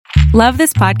Love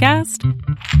this podcast?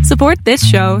 Support this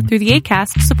show through the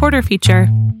Acast supporter feature.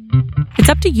 It's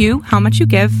up to you how much you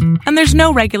give, and there's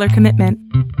no regular commitment.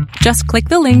 Just click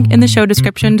the link in the show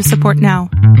description to support now.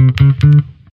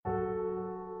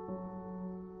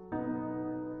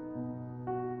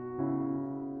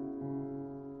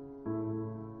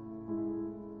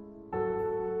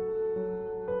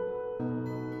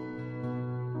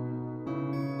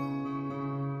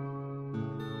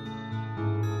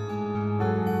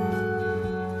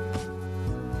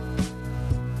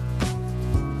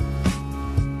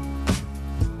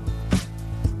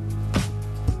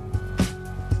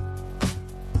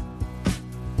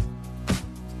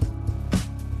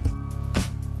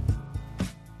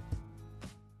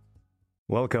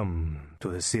 Welcome to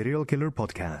the Serial Killer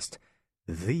Podcast,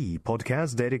 the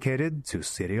podcast dedicated to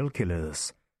serial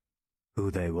killers.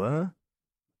 Who they were,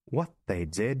 what they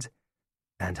did,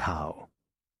 and how.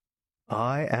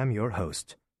 I am your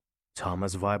host,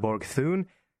 Thomas Viborg Thune,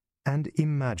 and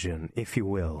imagine, if you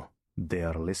will,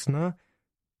 dear listener,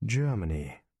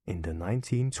 Germany in the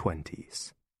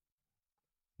 1920s.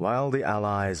 While the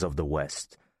Allies of the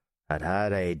West had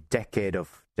had a decade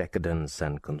of decadence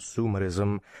and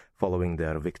consumerism following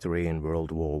their victory in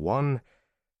World War I,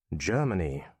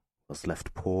 Germany was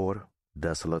left poor,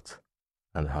 desolate,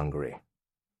 and hungry.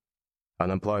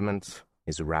 Unemployment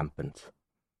is rampant.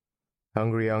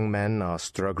 Hungry young men are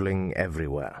struggling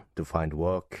everywhere to find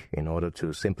work in order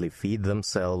to simply feed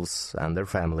themselves and their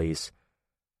families,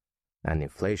 and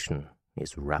inflation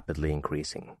is rapidly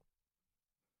increasing.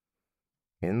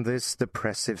 In this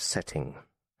depressive setting,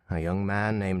 a young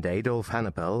man named Adolf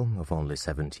Hanapel, of only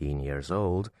 17 years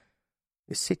old,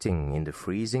 is sitting in the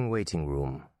freezing waiting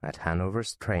room at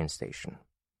Hannover's train station.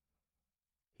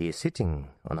 He is sitting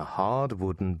on a hard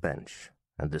wooden bench,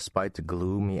 and despite the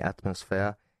gloomy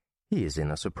atmosphere, he is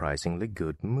in a surprisingly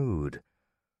good mood.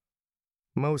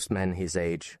 Most men his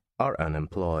age are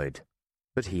unemployed,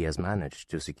 but he has managed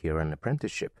to secure an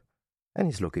apprenticeship, and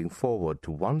is looking forward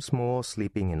to once more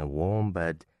sleeping in a warm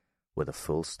bed with a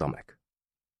full stomach.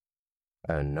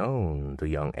 Unknown to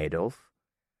young Adolf,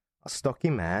 a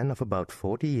stocky man of about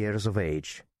 40 years of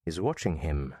age is watching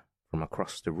him from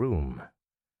across the room.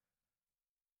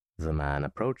 The man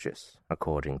approaches,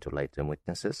 according to later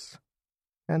witnesses,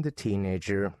 and the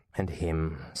teenager and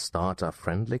him start a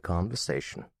friendly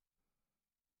conversation.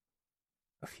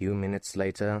 A few minutes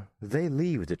later, they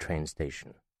leave the train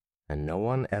station, and no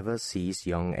one ever sees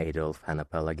young Adolf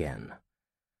Hanapel again.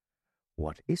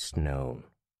 What is known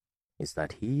is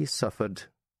that he suffered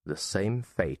the same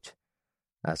fate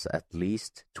as at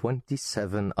least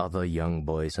 27 other young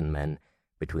boys and men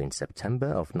between September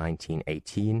of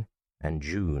 1918 and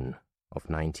June of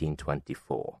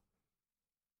 1924.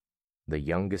 The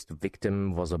youngest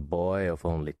victim was a boy of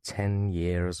only 10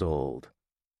 years old,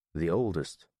 the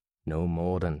oldest no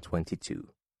more than 22.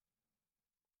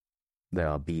 They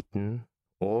are beaten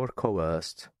or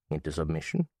coerced into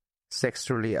submission,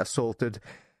 sexually assaulted,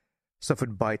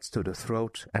 suffered bites to the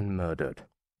throat, and murdered,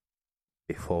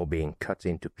 before being cut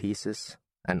into pieces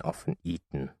and often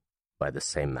eaten by the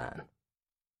same man.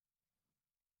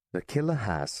 The killer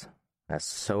has, as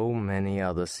so many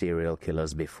other serial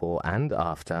killers before and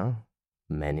after,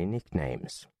 many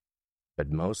nicknames, but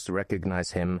most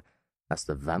recognize him as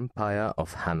the Vampire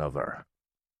of Hannover.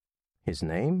 His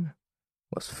name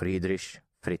was Friedrich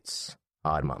Fritz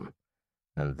Haarmann,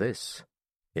 and this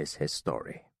is his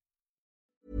story.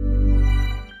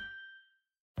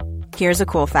 Here's a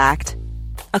cool fact.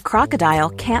 A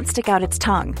crocodile can't stick out its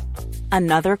tongue.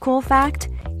 Another cool fact,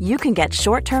 you can get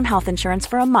short-term health insurance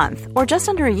for a month or just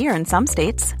under a year in some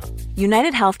states.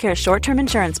 United Healthcare short-term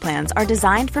insurance plans are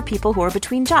designed for people who are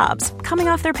between jobs, coming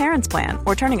off their parents' plan,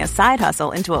 or turning a side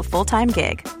hustle into a full-time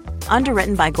gig.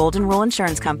 Underwritten by Golden Rule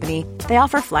Insurance Company, they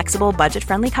offer flexible,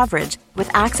 budget-friendly coverage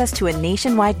with access to a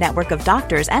nationwide network of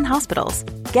doctors and hospitals.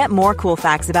 Get more cool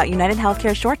facts about United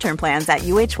Healthcare short-term plans at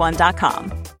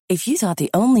uh1.com. If you thought the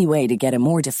only way to get a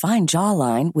more defined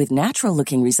jawline with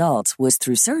natural-looking results was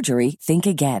through surgery, think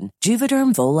again.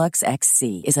 Juvederm Volux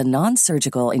XC is a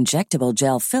non-surgical injectable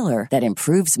gel filler that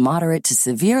improves moderate to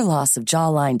severe loss of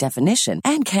jawline definition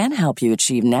and can help you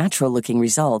achieve natural-looking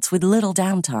results with little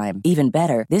downtime. Even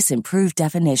better, this improved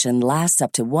definition lasts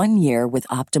up to 1 year with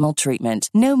optimal treatment.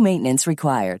 No maintenance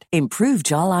required. Improve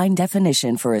jawline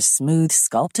definition for a smooth,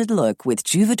 sculpted look with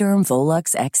Juvederm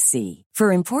Volux XC.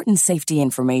 For important safety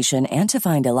information and to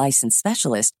find a licensed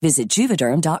specialist, visit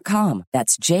Juvederm.com.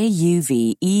 That's JUVEDERM.com.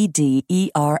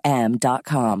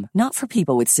 Not for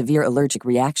people with severe allergic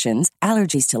reactions,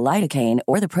 allergies to lidocaine,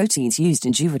 or the proteins used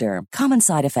in Juvederm. Common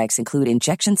side effects include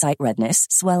injection site redness,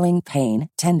 swelling, pain,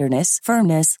 tenderness,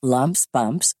 firmness, lumps,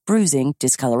 bumps, bruising,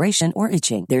 discoloration, or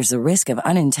itching. There's a risk of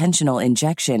unintentional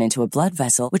injection into a blood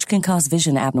vessel, which can cause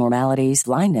vision abnormalities,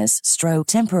 blindness, stroke,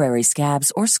 temporary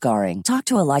scabs, or scarring. Talk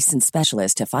to a licensed specialist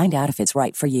to find out if it's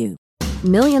right for you.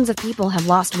 Millions of people have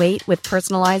lost weight with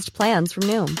personalized plans from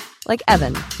Noom. Like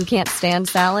Evan, who can't stand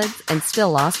salads and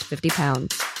still lost 50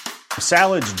 pounds.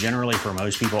 Salads generally for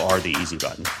most people are the easy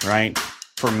button, right?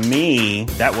 For me,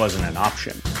 that wasn't an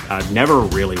option. I never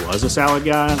really was a salad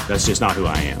guy. That's just not who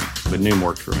I am. But Noom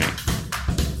worked for me.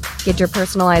 Get your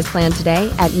personalized plan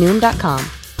today at Noom.com.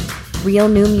 Real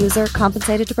Noom user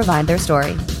compensated to provide their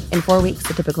story. In 4 weeks,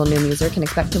 the typical Noom user can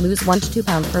expect to lose 1 to 2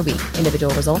 pounds per week.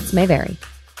 Individual results may vary.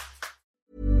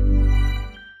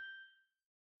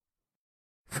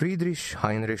 Friedrich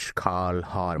Heinrich Karl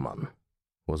Haarmann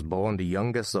was born the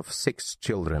youngest of 6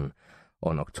 children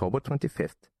on October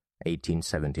 25th,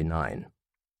 1879.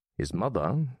 His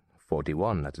mother,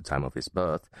 41 at the time of his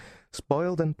birth,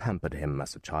 spoiled and pampered him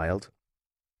as a child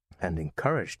and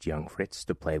encouraged young Fritz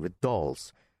to play with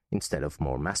dolls instead of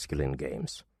more masculine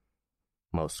games.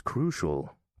 Most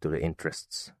crucial to the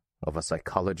interests of a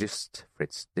psychologist,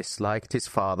 Fritz disliked his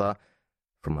father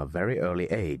from a very early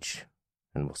age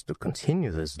and was to continue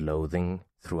this loathing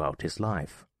throughout his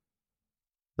life.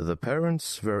 The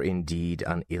parents were indeed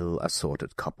an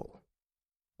ill-assorted couple.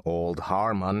 Old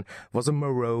Haarmann was a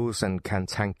morose and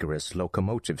cantankerous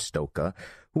locomotive stoker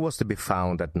who was to be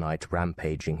found at night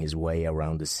rampaging his way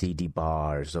around the seedy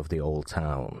bars of the old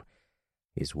town.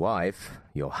 His wife,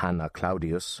 Johanna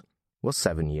Claudius, was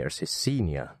 7 years his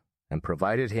senior, and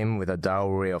provided him with a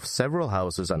dowry of several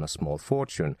houses and a small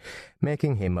fortune,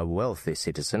 making him a wealthy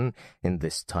citizen in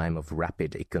this time of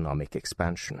rapid economic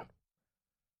expansion.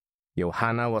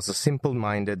 Johanna was a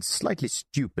simple-minded, slightly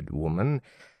stupid woman,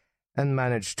 and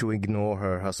managed to ignore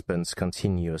her husband's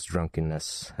continuous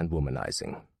drunkenness and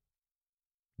womanizing.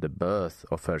 The birth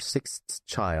of her 6th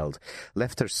child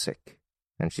left her sick,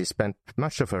 and she spent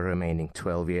much of her remaining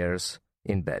 12 years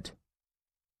in bed.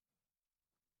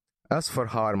 As for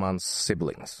Haarmann's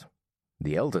siblings,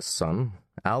 the eldest son,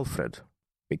 Alfred,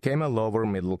 became a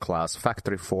lower-middle-class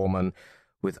factory foreman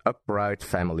with upright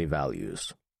family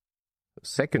values. The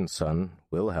second son,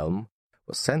 Wilhelm,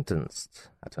 was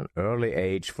sentenced at an early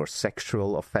age for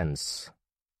sexual offense,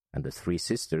 and the 3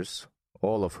 sisters,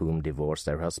 all of whom divorced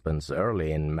their husbands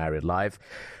early in married life,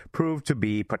 proved to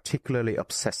be particularly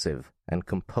obsessive and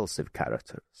compulsive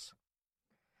characters.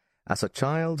 As a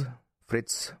child,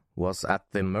 Fritz was at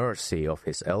the mercy of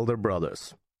his elder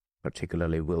brothers,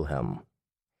 particularly Wilhelm.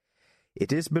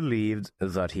 It is believed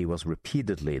that he was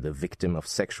repeatedly the victim of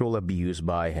sexual abuse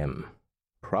by him,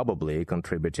 probably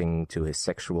contributing to his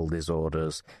sexual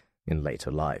disorders in later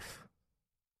life.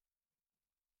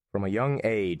 From a young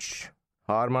age,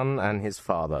 Haarmann and his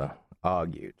father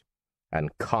argued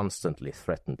and constantly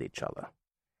threatened each other.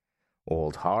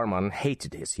 Old Haarmann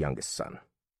hated his youngest son,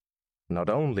 not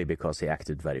only because he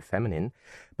acted very feminine,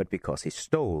 but because he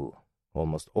stole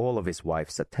almost all of his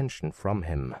wife's attention from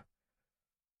him.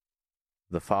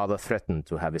 The father threatened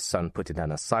to have his son put in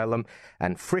an asylum,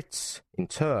 and Fritz, in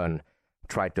turn,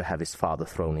 tried to have his father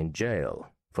thrown in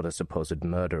jail for the supposed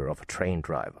murder of a train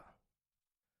driver.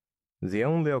 The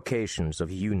only occasions of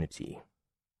unity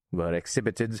were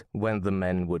exhibited when the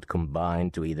men would combine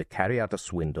to either carry out a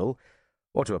swindle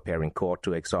or to appear in court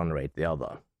to exonerate the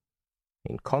other.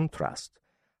 In contrast,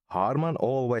 Haarmann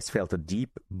always felt a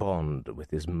deep bond with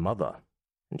his mother,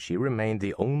 and she remained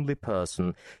the only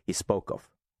person he spoke of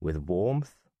with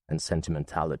warmth and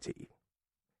sentimentality.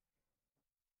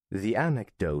 The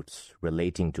anecdotes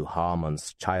relating to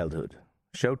Haarmann's childhood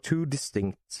show 2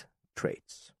 distinct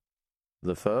traits.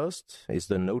 The first is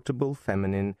the notable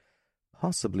feminine,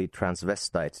 possibly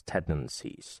transvestite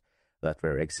tendencies that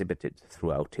were exhibited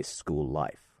throughout his school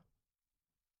life.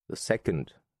 The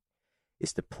second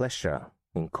is the pleasure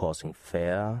in causing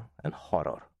fear and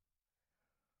horror.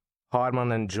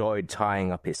 Haarmann enjoyed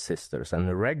tying up his sisters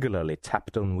and regularly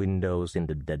tapped on windows in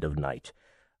the dead of night,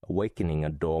 awakening a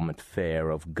dormant fear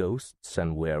of ghosts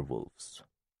and werewolves.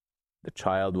 The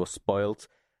child was spoilt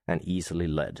and easily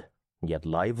led, yet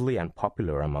lively and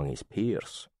popular among his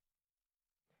peers.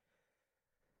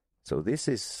 So this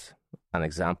is an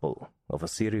example of a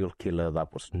serial killer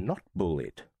that was not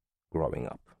bullied growing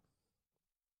up,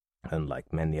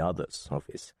 unlike many others of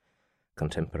his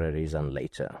contemporaries and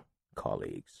later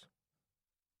colleagues.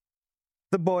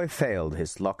 The boy failed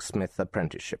his locksmith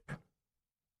apprenticeship,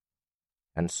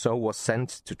 and so was sent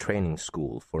to training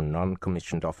school for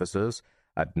non-commissioned officers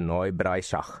at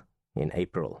Neubreichach in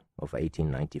April of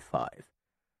 1895.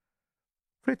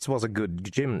 Fritz was a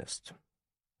good gymnast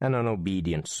and an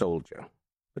obedient soldier,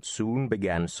 but soon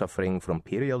began suffering from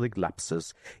periodic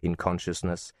lapses in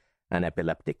consciousness and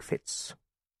epileptic fits.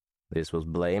 This was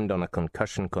blamed on a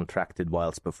concussion contracted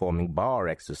whilst performing bar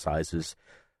exercises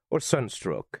or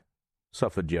sunstroke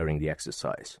suffered during the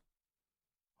exercise.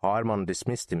 Haarmann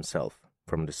dismissed himself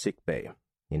from the sick bay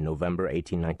in November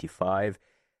 1895,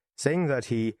 saying that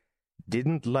he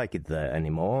didn't like it there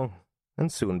anymore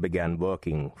and soon began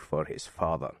working for his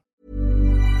father.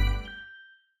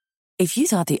 If you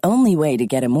thought the only way to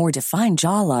get a more defined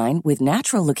jawline with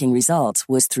natural-looking results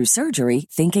was through surgery,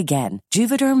 think again.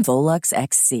 Juvederm Volux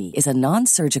XC is a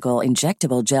non-surgical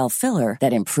injectable gel filler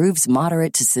that improves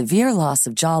moderate to severe loss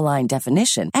of jawline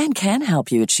definition and can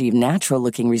help you achieve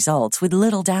natural-looking results with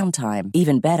little downtime.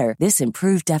 Even better, this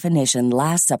improved definition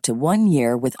lasts up to 1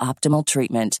 year with optimal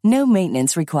treatment. No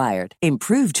maintenance required.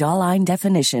 Improve jawline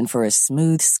definition for a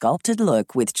smooth, sculpted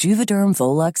look with Juvederm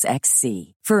Volux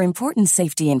XC. For important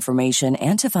safety information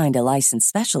and to find a licensed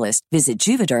specialist, visit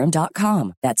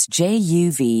Juvederm.com. That's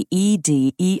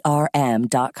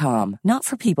JUVEDERM.com. Not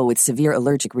for people with severe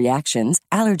allergic reactions,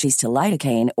 allergies to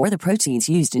lidocaine, or the proteins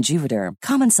used in Juvederm.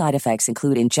 Common side effects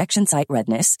include injection site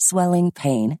redness, swelling,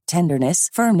 pain, tenderness,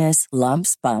 firmness,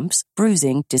 lumps, bumps,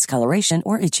 bruising, discoloration,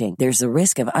 or itching. There's a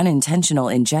risk of unintentional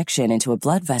injection into a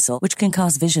blood vessel, which can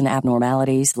cause vision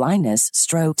abnormalities, blindness,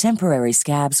 stroke, temporary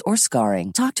scabs, or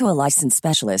scarring. Talk to a licensed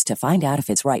specialist to find out if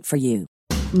it's right for you.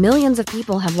 Millions of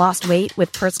people have lost weight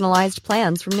with personalized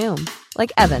plans from Noom.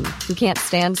 Like Evan, who can't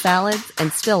stand salads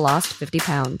and still lost 50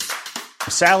 pounds.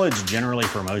 Salads generally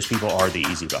for most people are the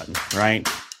easy button, right?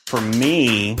 For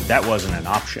me, that wasn't an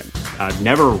option. I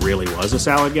never really was a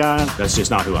salad guy. That's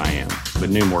just not who I am. But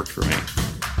Noom worked for me.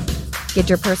 Get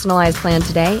your personalized plan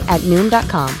today at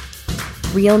Noom.com.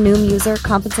 Real Noom user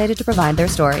compensated to provide their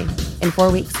story. In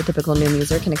 4 weeks, the typical Noom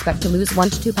user can expect to lose 1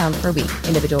 to 2 pounds per week.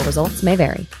 Individual results may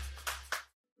vary.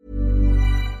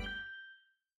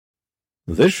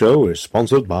 This show is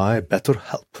sponsored by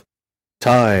BetterHelp.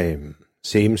 Time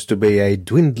seems to be a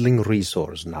dwindling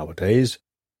resource nowadays.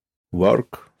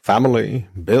 Work, family,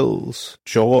 bills,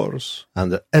 chores,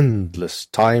 and the endless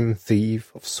time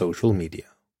thief of social media.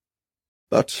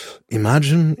 But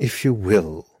imagine, if you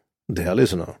will, dear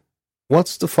listener,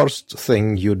 what's the first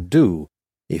thing you'd do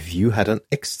if you had an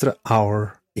extra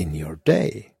hour in your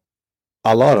day?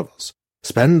 A lot of us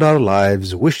spend our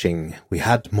lives wishing we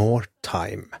had more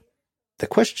time. The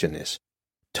question is,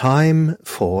 time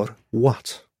for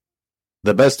what?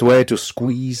 The best way to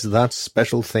squeeze that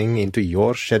special thing into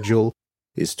your schedule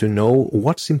is to know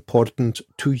what's important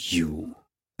to you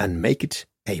and make it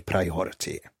a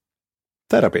priority.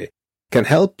 Therapy can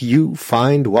help you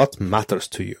find what matters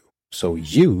to you so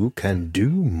you can do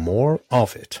more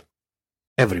of it.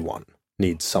 Everyone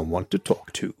needs someone to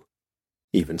talk to.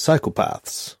 Even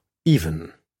psychopaths.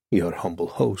 Even your humble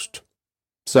host.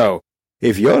 So,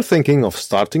 if you're thinking of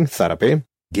starting therapy,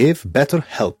 give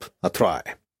BetterHelp a try.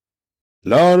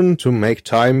 Learn to make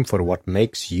time for what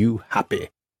makes you happy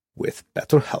with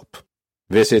BetterHelp.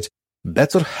 Visit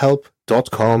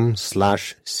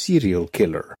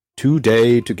betterhelp.com/serialkiller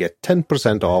today to get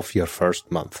 10% off your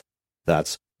first month.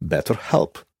 That's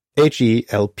BetterHelp.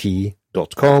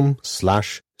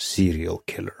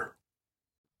 HELP.com/serialkiller.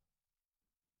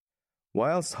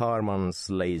 Whilst Haarmann's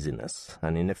laziness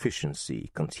and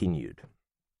inefficiency continued,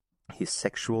 his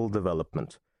sexual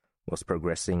development was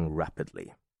progressing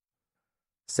rapidly.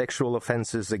 Sexual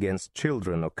offences against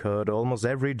children occurred almost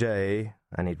every day,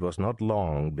 and it was not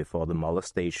long before the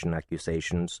molestation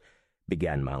accusations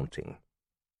began mounting.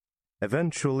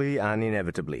 Eventually and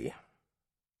inevitably,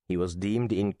 he was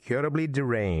deemed incurably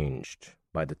deranged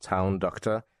by the town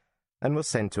doctor and was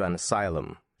sent to an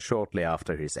asylum shortly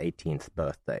after his 18th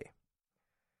birthday.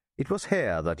 It was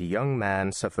here that the young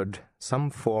man suffered some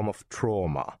form of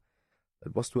trauma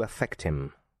that was to affect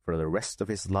him for the rest of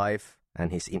his life,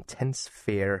 and his intense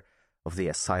fear of the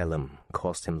asylum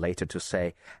caused him later to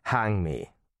say, "Hang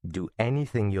me, do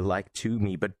anything you like to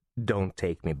me, but don't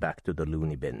take me back to the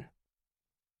loony bin."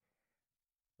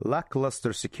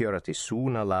 Lackluster security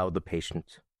soon allowed the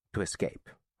patient to escape,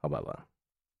 however,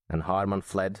 and Haarmann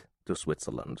fled to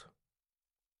Switzerland.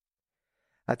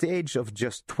 At the age of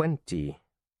just 20,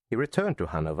 he returned to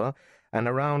Hannover, and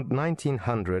around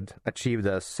 1900 achieved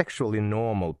a sexually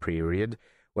normal period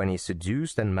when he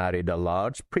seduced and married a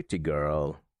large, pretty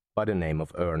girl by the name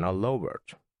of Erna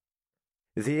Lovert.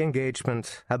 The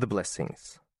engagement had the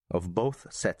blessings of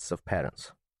both sets of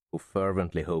parents, who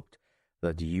fervently hoped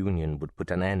that the union would put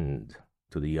an end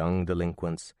to the young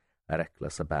delinquent's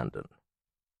reckless abandon.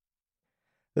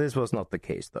 This was not the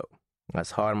case, though,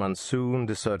 as Haarmann soon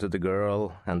deserted the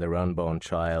girl and their unborn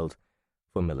child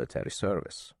for military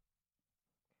service.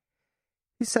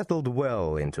 He settled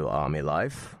well into army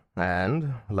life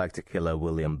and, like the killer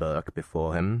William Burke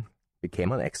before him,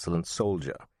 became an excellent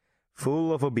soldier,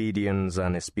 full of obedience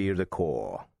and esprit de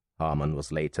corps. Haarmann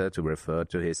was later to refer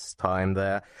to his time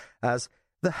there as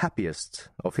the happiest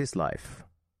of his life.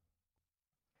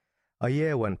 A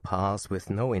year went past with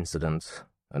no incident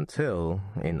until,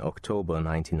 in October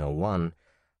 1901,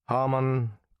 Haarmann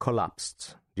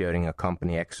collapsed during a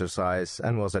company exercise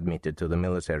and was admitted to the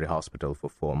military hospital for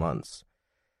 4 months.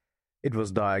 It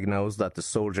was diagnosed that the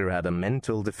soldier had a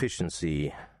mental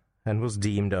deficiency and was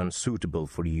deemed unsuitable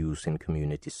for use in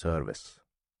community service.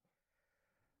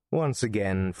 Once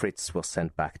again, Fritz was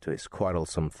sent back to his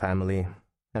quarrelsome family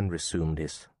and resumed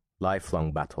his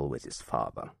lifelong battle with his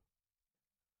father.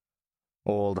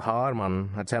 Old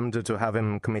Haarmann attempted to have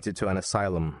him committed to an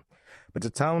asylum, but the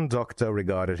town doctor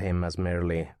regarded him as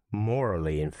merely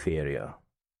morally inferior,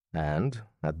 and,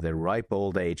 at the ripe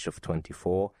old age of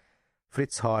 24,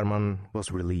 Fritz Haarmann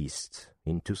was released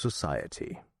into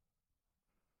society.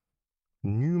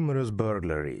 Numerous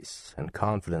burglaries and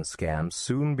confidence scams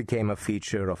soon became a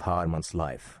feature of Haarmann's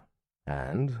life,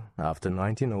 and after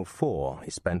 1904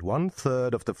 he spent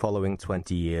 1/3 of the following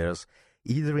 20 years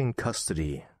either in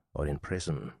custody or in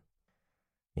prison.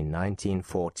 In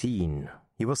 1914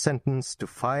 he was sentenced to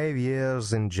 5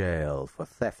 years in jail for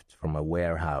theft from a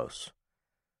warehouse.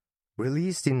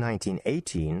 Released in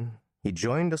 1918, he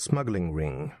joined a smuggling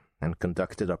ring and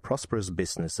conducted a prosperous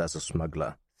business as a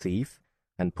smuggler, thief,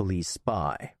 and police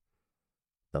spy.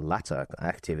 The latter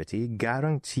activity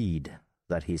guaranteed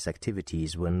that his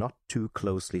activities were not too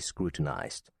closely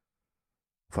scrutinized.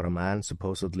 For a man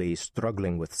supposedly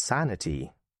struggling with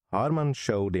sanity, Haarmann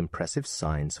showed impressive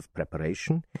signs of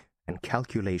preparation and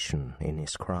calculation in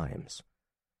his crimes.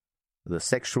 The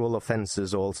sexual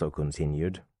offenses also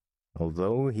continued,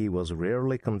 although he was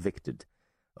rarely convicted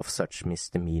of such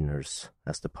misdemeanors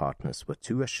as the partners were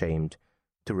too ashamed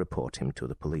to report him to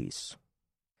the police.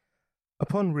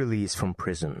 Upon release from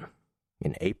prison,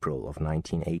 in April of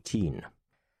 1918,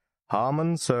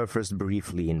 Haarmann surfaced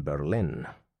briefly in Berlin,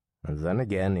 and then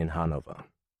again in Hannover.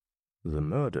 The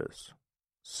murders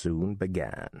soon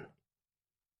began.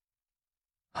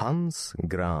 Hans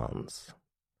Grans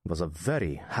was a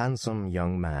very handsome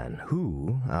young man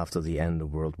who, after the end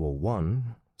of World War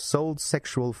I, sold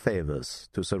sexual favors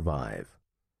to survive.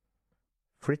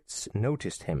 Fritz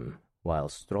noticed him while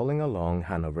strolling along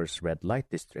Hannover's red light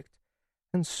district,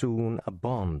 and soon a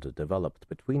bond developed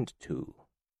between the two.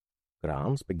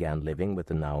 Grans began living with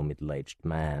the now middle-aged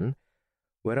man,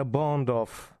 where a bond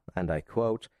of, and I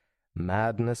quote,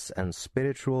 madness and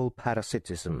spiritual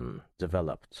parasitism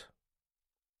developed.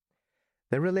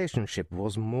 Their relationship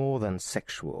was more than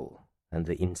sexual, and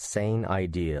the insane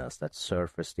ideas that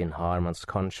surfaced in Haarmann's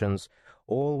conscience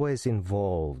always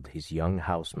involved his young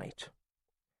housemate.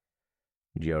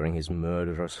 During his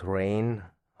murderous reign,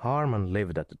 Haarmann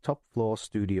lived at the top-floor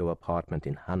studio apartment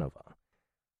in Hannover.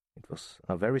 It was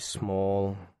a very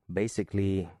small,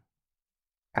 basically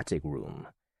attic room.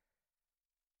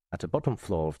 At the bottom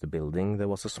floor of the building there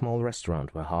was a small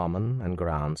restaurant where Haarmann and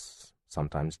Grans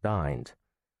sometimes dined.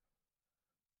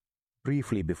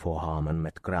 Briefly before Haarmann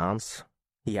met Grans,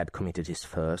 he had committed his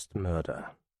first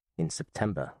murder, in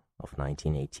September of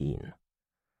 1918.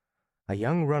 A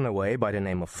young runaway by the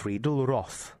name of Friedel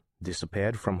Roth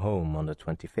disappeared from home on the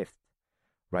 25th,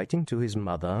 writing to his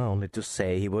mother only to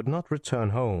say he would not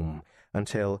return home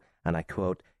until, and I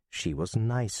quote, she was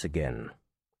nice again.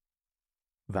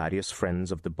 Various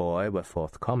friends of the boy were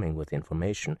forthcoming with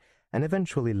information and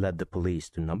eventually led the police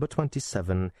to number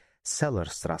 27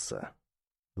 Sellerstrasse,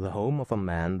 the home of a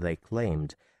man they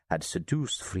claimed had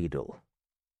seduced Friedel.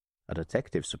 A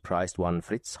detective surprised one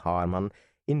Fritz Haarmann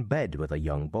in bed with a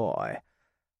young boy,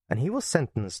 and he was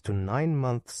sentenced to 9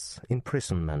 months'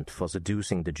 imprisonment for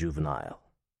seducing the juvenile.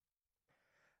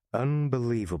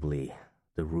 Unbelievably,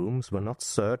 the rooms were not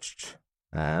searched,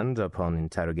 and upon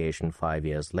interrogation 5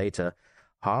 years later,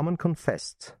 Haarmann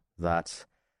confessed that,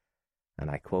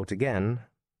 and I quote again,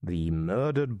 the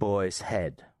murdered boy's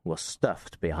head was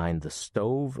stuffed behind the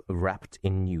stove wrapped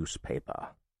in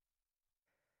newspaper.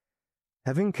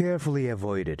 Having carefully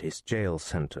avoided his jail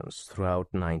sentence throughout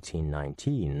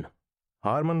 1919,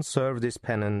 Haarmann served his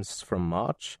penance from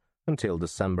March until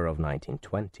December of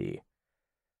 1920.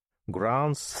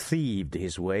 Grans thieved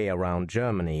his way around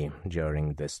Germany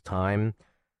during this time,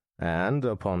 and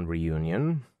upon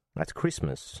reunion, At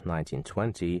Christmas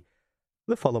 1920,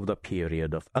 there followed a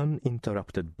period of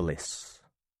uninterrupted bliss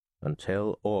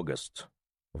until August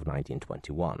of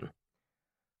 1921.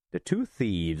 The two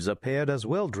thieves appeared as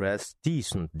well-dressed,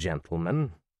 decent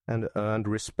gentlemen and earned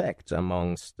respect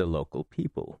amongst the local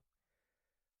people.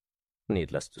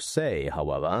 Needless to say,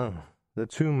 however, the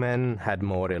two men had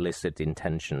more illicit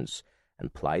intentions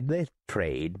and plied their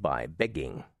trade by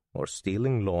begging or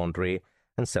stealing laundry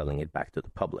and selling it back to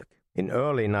the public. In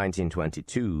early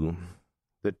 1922,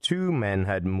 the two men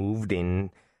had moved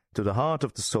in to the heart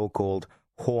of the so-called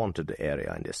haunted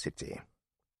area in the city.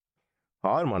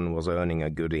 Haarmann was earning a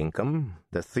good income.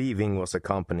 The thieving was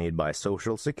accompanied by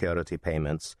social security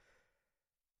payments,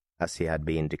 as he had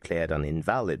been declared an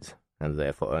invalid and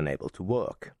therefore unable to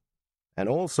work, and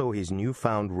also his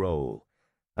newfound role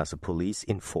as a police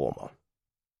informer.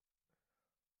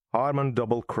 Haarmann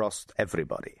double-crossed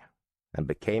everybody and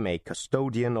became a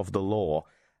custodian of the law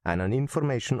and an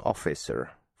information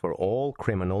officer for all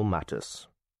criminal matters.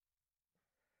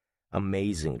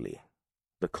 Amazingly,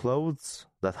 the clothes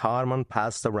that Haarmann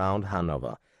passed around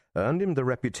Hannover earned him the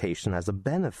reputation as a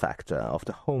benefactor of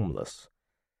the homeless.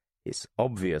 His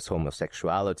obvious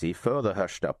homosexuality further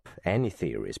hushed up any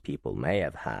theories people may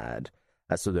have had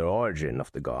as to the origin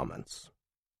of the garments.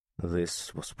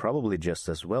 This was probably just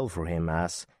as well for him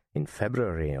as, in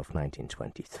February of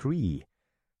 1923,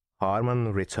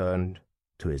 Haarmann returned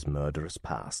to his murderous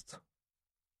past.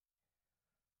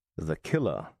 The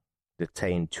killer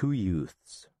detained two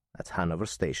youths at Hannover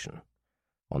station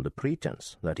on the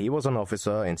pretense that he was an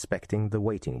officer inspecting the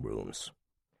waiting rooms.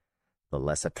 The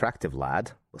less attractive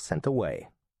lad was sent away,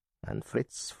 and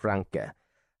Fritz Franke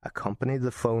accompanied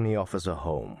the phony officer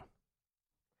home.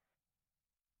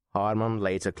 Haarmann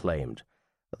later claimed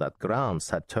that Grants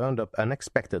had turned up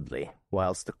unexpectedly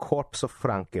whilst the corpse of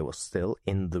Franke was still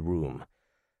in the room.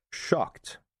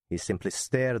 Shocked, he simply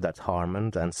stared at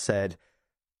Haarmann and said,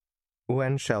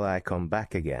 "When shall I come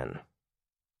back again?"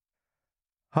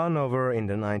 Hannover in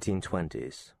the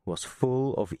 1920s was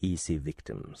full of easy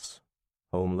victims.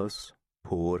 Homeless,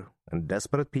 poor, and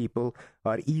desperate people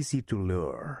are easy to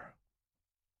lure.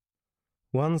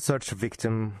 One such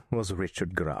victim was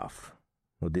Richard Graf,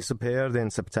 who disappeared in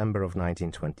September of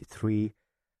 1923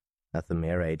 at the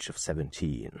mere age of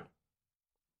 17.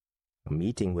 A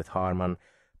meeting with Haarmann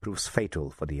proves fatal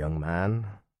for the young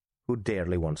man, who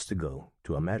dearly wants to go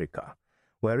to America,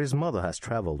 where his mother has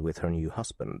traveled with her new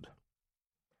husband.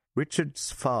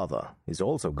 Richard's father is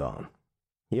also gone.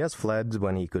 He has fled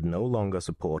when he could no longer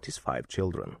support his 5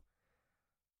 children.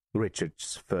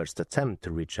 Richard's first attempt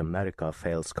to reach America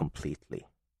fails completely.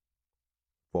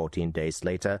 14 days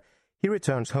later, he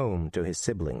returns home to his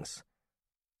siblings.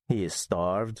 He is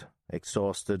starved,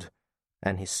 exhausted,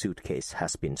 and his suitcase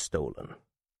has been stolen.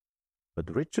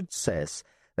 But Richard says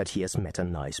that he has met a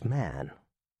nice man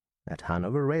at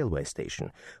Hannover railway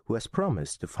station who has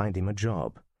promised to find him a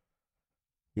job.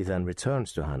 He then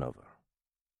returns to Hannover.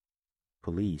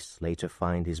 Police later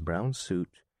find his brown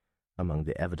suit among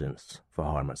the evidence for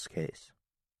Haarmann's case.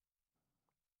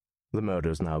 The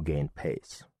murders now gained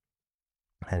pace,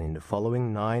 and in the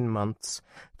following 9 months,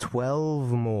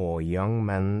 12 more young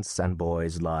men's and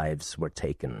boys' lives were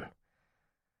taken.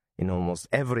 In almost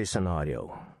every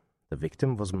scenario, the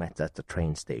victim was met at the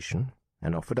train station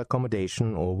and offered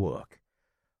accommodation or work,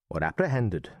 or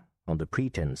apprehended on the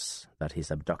pretense that his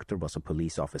abductor was a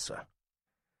police officer.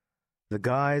 The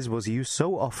guise was used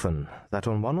so often that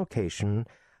on one occasion,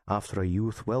 after a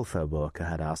youth welfare worker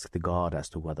had asked the guard as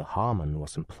to whether Haarmann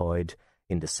was employed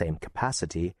in the same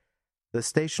capacity, the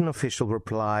station official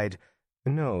replied,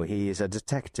 "No, he is a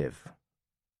detective."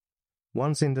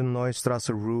 Once in the Neustrasse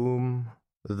room,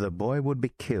 the boy would be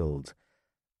killed,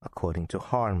 according to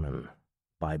Haarmann,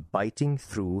 by biting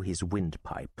through his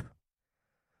windpipe.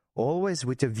 Always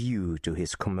with a view to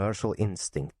his commercial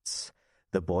instincts,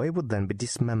 the boy would then be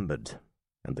dismembered,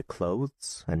 and the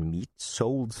clothes and meat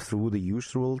sold through the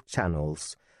usual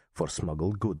channels for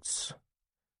smuggled goods.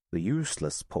 The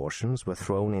useless portions were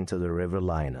thrown into the river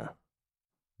Leine.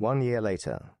 1 year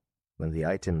later, when the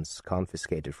items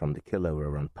confiscated from the killer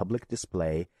were on public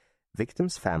display,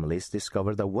 victims' families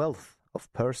discovered a wealth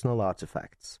of personal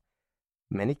artifacts,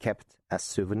 many kept as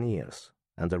souvenirs,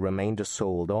 and the remainder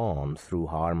sold on through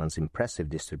Haarmann's impressive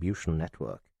distribution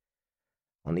network.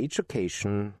 On each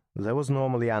occasion, there was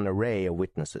normally an array of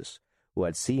witnesses who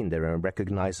had seen their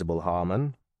unrecognizable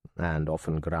Haarmann, and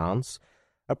often Grants,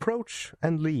 approach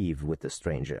and leave with the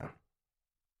stranger.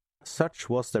 Such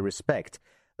was the respect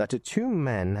that the two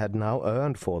men had now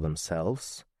earned for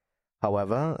themselves,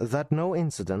 however, that no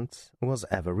incident was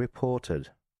ever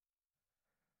reported.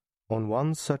 On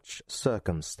one such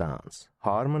circumstance,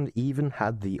 Haarmann even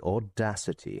had the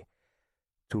audacity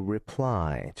to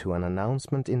reply to an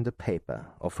announcement in the paper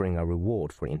offering a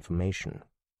reward for information.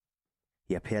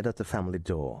 He appeared at the family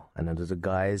door, and under the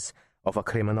guise of a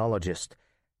criminologist,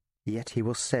 yet he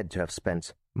was said to have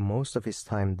spent most of his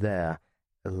time there,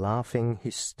 laughing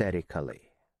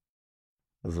hysterically.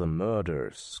 The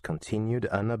murders continued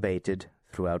unabated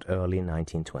throughout early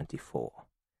 1924.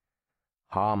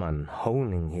 Haarmann,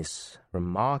 honing his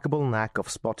remarkable knack of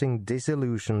spotting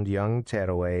disillusioned young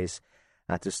tearaways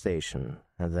at the station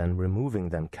and then removing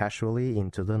them casually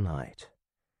into the night.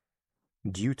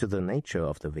 Due to the nature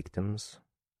of the victims,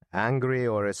 angry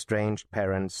or estranged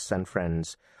parents and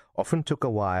friends often took a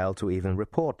while to even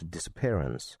report the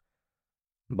disappearance.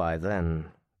 By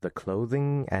then, the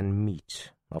clothing and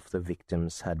meat of the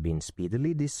victims had been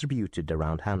speedily distributed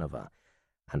around Hannover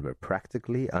and were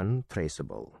practically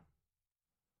untraceable.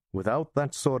 Without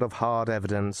that sort of hard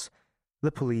evidence, the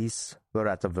police were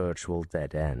at a virtual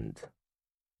dead end,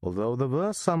 although there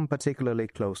were some particularly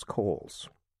close calls.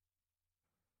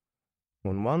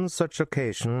 On one such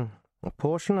occasion, a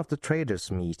portion of the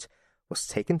trader's meat was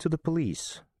taken to the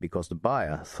police because the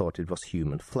buyer thought it was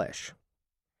human flesh.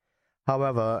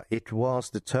 However, it was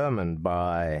determined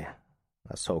by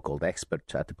a so-called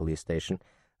expert at the police station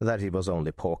that it was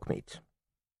only pork meat.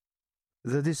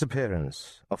 The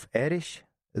disappearance of Erich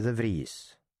de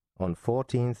Vries on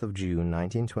 14th of June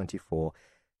 1924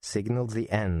 signaled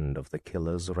the end of the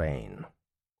killer's reign.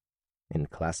 In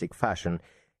classic fashion,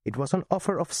 it was an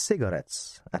offer of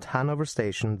cigarettes at Hannover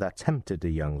station that tempted the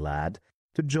young lad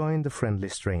to join the friendly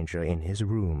stranger in his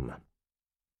room.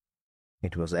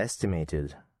 It was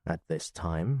estimated at this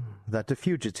time that the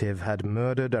fugitive had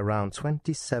murdered around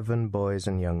 27 boys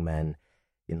and young men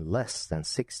in less than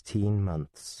 16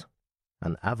 months,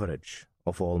 an average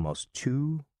of almost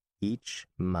 2 each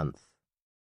month.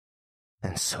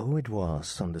 And so it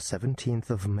was on the 17th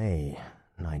of May,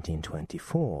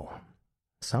 1924.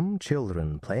 Some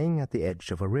children playing at the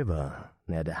edge of a river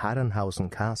near the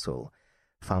Herrenhausen castle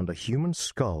found a human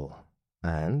skull,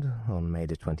 and, on May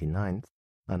the 29th,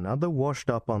 another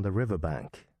washed up on the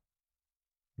riverbank.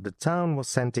 The town was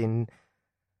sent in,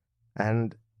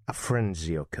 and a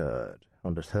frenzy occurred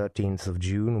on the 13th of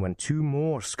June when 2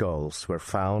 more skulls were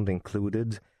found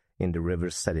included in the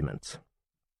river's sediment.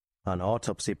 An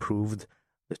autopsy proved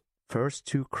the first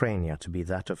 2 crania to be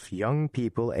that of young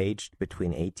people aged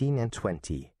between 18 and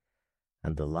 20,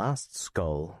 and the last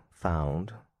skull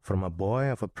found from a boy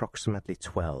of approximately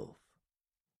 12.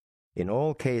 In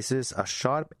all cases, a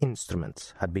sharp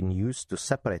instrument had been used to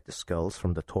separate the skulls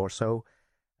from the torso,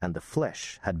 and the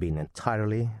flesh had been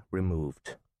entirely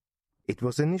removed. It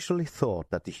was initially thought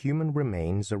that the human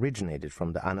remains originated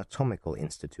from the Anatomical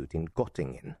Institute in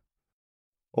Göttingen,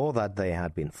 or that they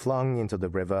had been flung into the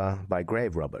river by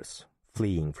grave robbers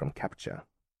fleeing from capture.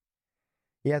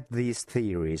 Yet these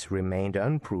theories remained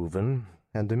unproven,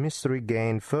 and the mystery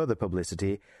gained further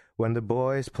publicity when the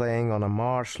boys playing on a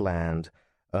marshland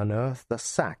unearthed a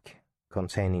sack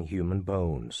containing human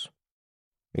bones.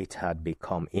 It had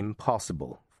become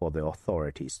impossible for the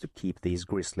authorities to keep these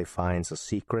grisly finds a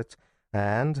secret,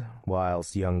 and,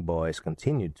 whilst young boys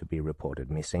continued to be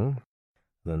reported missing,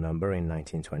 the number in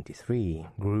 1923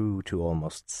 grew to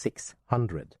almost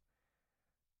 600.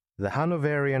 The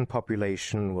Hanoverian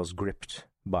population was gripped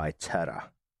by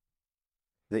terror.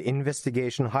 The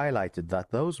investigation highlighted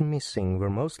that those missing were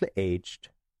mostly aged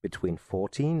between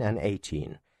 14 and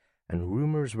 18, and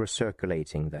rumors were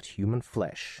circulating that human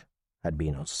flesh had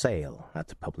been on sale at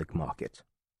the public market.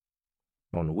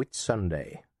 On Whit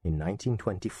Sunday in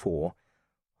 1924,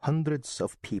 hundreds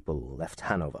of people left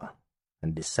Hanover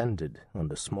and descended on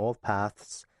the small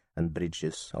paths and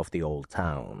bridges of the old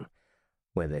town,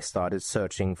 where they started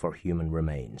searching for human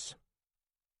remains.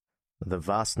 The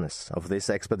vastness of this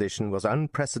expedition was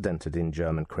unprecedented in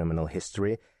German criminal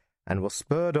history and was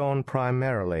spurred on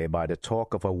primarily by the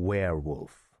talk of a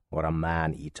werewolf or a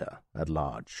man-eater at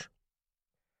large.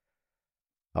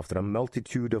 After a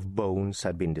multitude of bones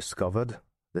had been discovered,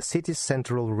 the city's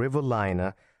central river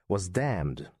liner was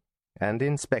dammed and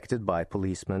inspected by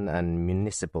policemen and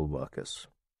municipal workers.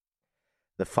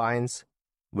 The finds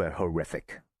were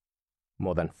horrific.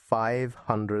 More than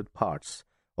 500 parts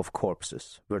of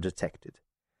corpses were detected,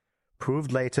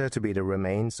 proved later to be the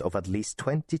remains of at least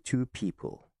 22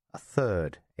 people, a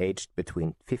third aged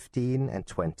between 15 and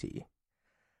 20.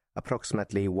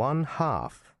 Approximately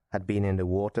 1/2 had been in the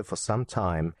water for some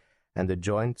time, and the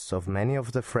joints of many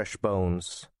of the fresh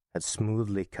bones had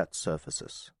smoothly cut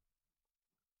surfaces.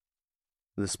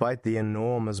 Despite the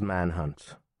enormous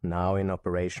manhunt now in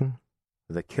operation,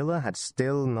 the killer had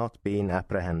still not been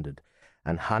apprehended,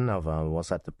 and Hannover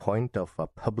was at the point of a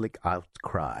public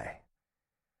outcry.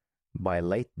 By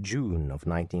late June of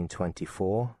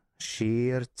 1924,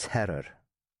 sheer terror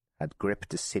had gripped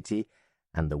the city,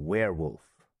 and the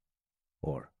werewolf,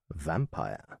 or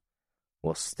vampire,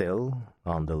 was still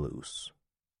on the loose.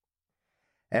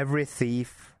 Every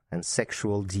thief and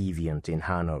sexual deviant in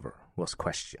Hanover was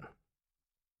questioned,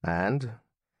 and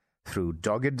through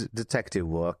dogged detective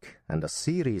work and a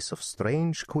series of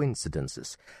strange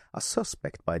coincidences, a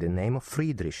suspect by the name of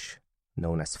Friedrich,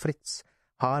 known as Fritz,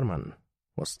 Haarmann,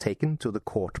 was taken to the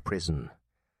court prison.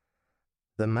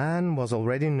 The man was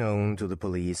already known to the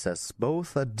police as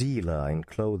both a dealer in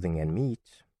clothing and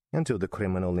meat, and to the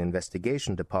Criminal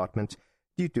Investigation Department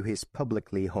due to his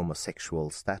publicly homosexual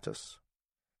status.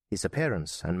 His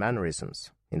appearance and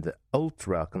mannerisms in the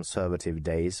ultra-conservative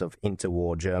days of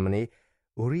interwar Germany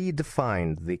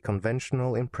redefined the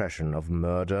conventional impression of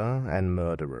murder and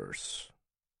murderers.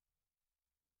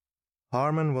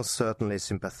 Haarmann was certainly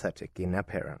sympathetic in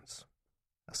appearance.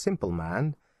 A simple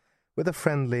man, with a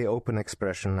friendly, open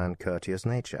expression and courteous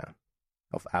nature.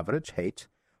 Of average height,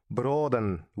 broad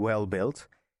and well-built,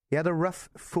 he had a rough,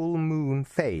 full-moon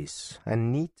face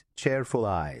and neat, cheerful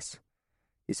eyes.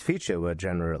 His features were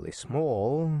generally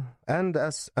small and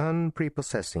as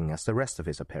unprepossessing as the rest of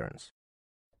his appearance.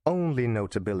 Only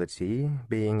notability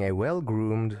being a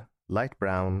well-groomed, light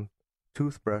brown,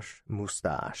 toothbrush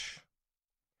moustache.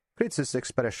 Fritz's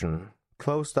expression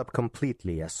closed up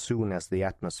completely as soon as the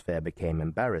atmosphere became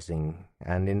embarrassing,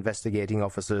 and investigating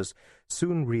officers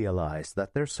soon realized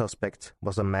that their suspect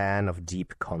was a man of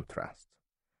deep contrast.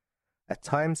 At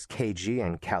times cagey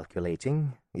and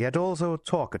calculating, yet also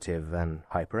talkative and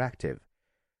hyperactive,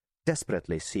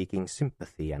 desperately seeking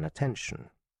sympathy and attention.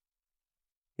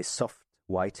 His soft,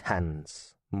 white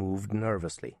hands moved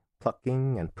nervously,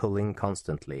 plucking and pulling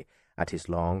constantly at his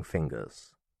long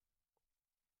fingers.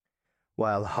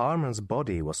 While Haarmann's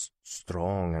body was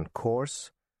strong and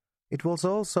coarse, it was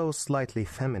also slightly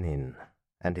feminine,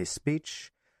 and his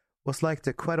speech was like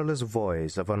the querulous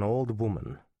voice of an old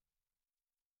woman.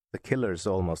 The killer's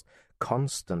almost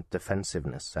constant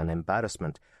defensiveness and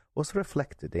embarrassment was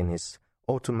reflected in his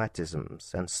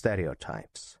automatisms and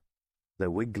stereotypes. The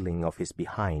wiggling of his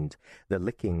behind, the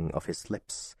licking of his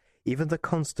lips, even the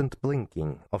constant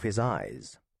blinking of his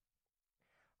eyes.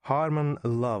 Haarmann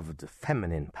loved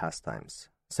feminine pastimes,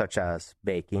 such as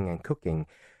baking and cooking,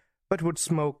 but would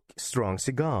smoke strong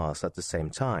cigars at the same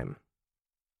time.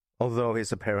 Although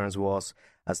his appearance was,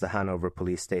 as the Hanover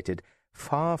police stated,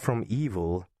 far from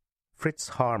evil,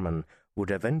 Fritz Haarmann would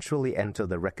eventually enter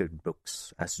the record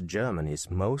books as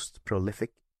Germany's most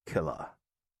prolific killer.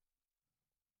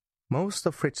 Most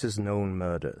of Fritz's known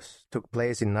murders took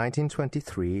place in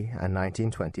 1923 and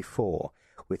 1924,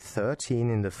 with 13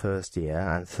 in the first year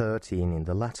and 13 in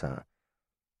the latter.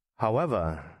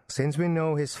 However, since we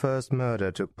know his first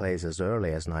murder took place as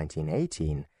early as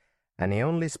 1918, and he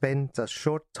only spent a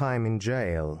short time in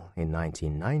jail in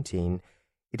 1919,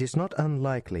 it is not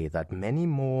unlikely that many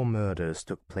more murders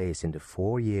took place in the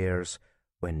 4 years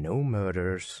when no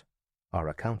murders are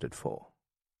accounted for.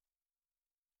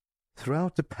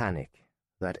 Throughout the panic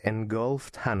that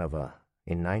engulfed Hanover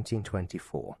in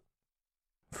 1924,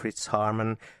 Fritz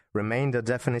Haarmann remained a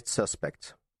definite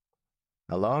suspect.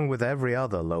 Along with every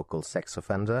other local sex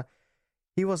offender,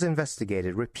 he was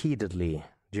investigated repeatedly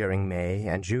during May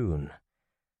and June,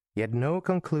 yet no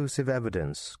conclusive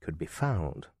evidence could be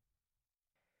found.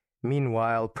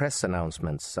 Meanwhile, press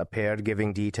announcements appeared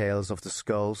giving details of the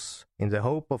skulls in the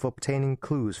hope of obtaining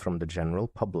clues from the general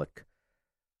public.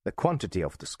 The quantity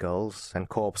of the skulls and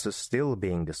corpses still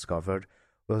being discovered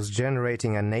was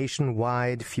generating a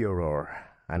nationwide furor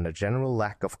and a general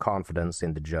lack of confidence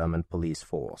in the German police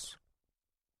force.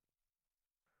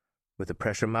 With the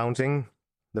pressure mounting,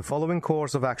 the following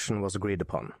course of action was agreed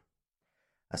upon.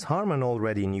 As Haarmann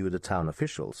already knew the town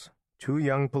officials, 2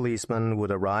 young policemen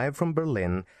would arrive from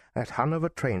Berlin at Hanover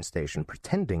train station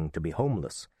pretending to be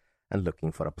homeless and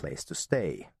looking for a place to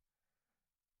stay.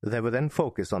 They would then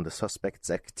focus on the suspect's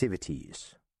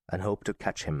activities and hope to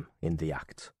catch him in the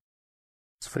act.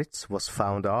 Fritz was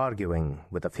found arguing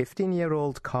with a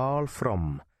 15-year-old Karl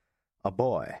Fromm, a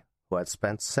boy who had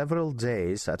spent several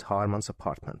days at Haarmann's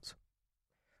apartment.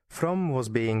 Fromm was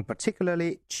being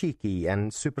particularly cheeky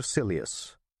and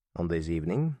supercilious on this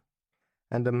evening,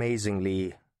 and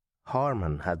amazingly,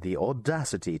 Haarmann had the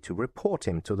audacity to report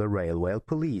him to the railway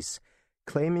police,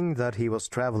 claiming that he was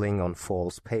traveling on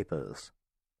false papers.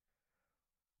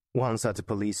 Once at the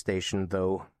police station,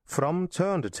 though, Fromm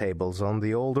turned the tables on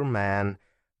the older man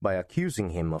by accusing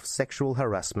him of sexual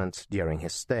harassment during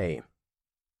his stay.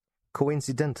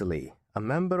 Coincidentally, a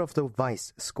member of the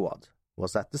Vice Squad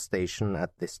was at the station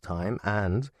at this time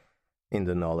and, in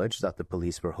the knowledge that the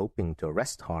police were hoping to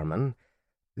arrest Haarmann,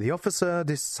 the officer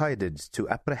decided to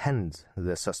apprehend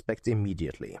the suspect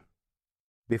immediately.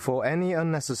 Before any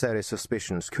unnecessary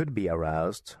suspicions could be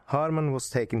aroused, Haarmann was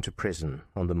taken to prison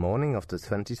on the morning of the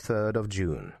 23rd of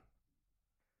June.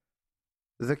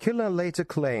 The killer later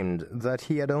claimed that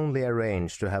he had only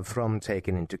arranged to have From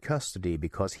taken into custody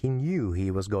because he knew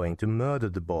he was going to murder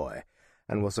the boy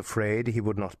and was afraid he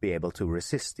would not be able to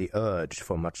resist the urge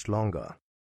for much longer.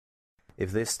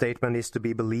 If this statement is to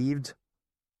be believed,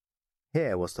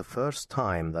 here was the first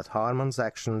time that Haarmann's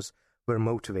actions were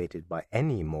motivated by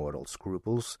any moral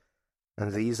scruples,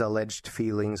 and these alleged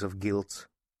feelings of guilt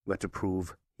were to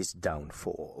prove his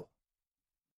downfall.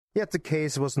 Yet the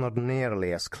case was not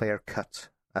nearly as clear-cut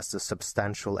as the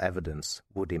substantial evidence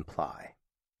would imply.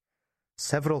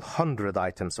 Several hundred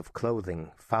items of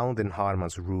clothing found in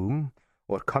Haarmann's room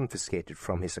or confiscated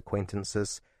from his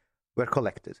acquaintances were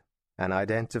collected and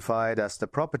identified as the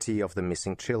property of the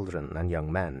missing children and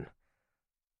young men.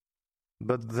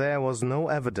 But there was no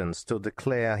evidence to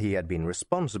declare he had been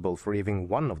responsible for even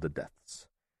one of the deaths.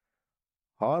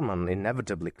 Haarmann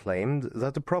inevitably claimed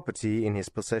that the property in his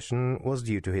possession was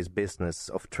due to his business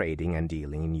of trading and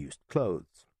dealing in used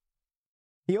clothes.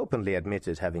 He openly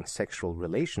admitted having sexual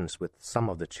relations with some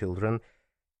of the children,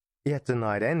 yet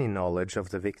denied any knowledge of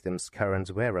the victim's current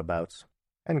whereabouts,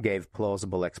 and gave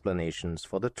plausible explanations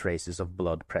for the traces of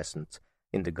blood present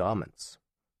in the garments.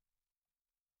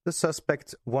 The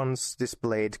suspect once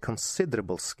displayed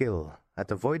considerable skill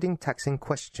at avoiding taxing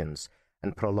questions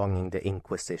and prolonging the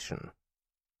inquisition.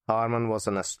 Haarmann was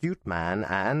an astute man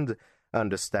and,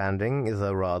 understanding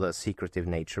the rather secretive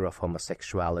nature of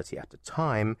homosexuality at the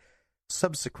time,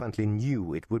 subsequently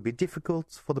knew it would be difficult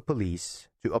for the police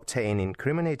to obtain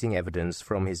incriminating evidence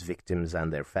from his victims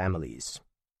and their families.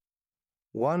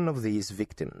 One of these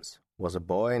victims was a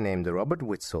boy named Robert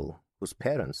Witzel, whose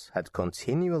parents had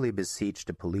continually besieged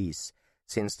the police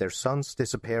since their son's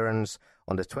disappearance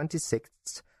on the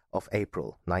 26th of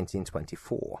April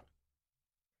 1924.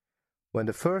 When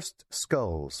the first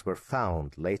skulls were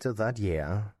found later that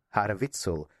year, Herr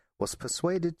Witzel was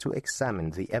persuaded to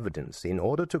examine the evidence in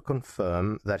order to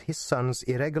confirm that his son's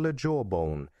irregular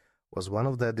jawbone was one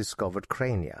of the discovered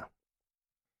crania.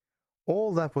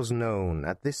 All that was known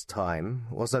at this time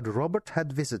was that Robert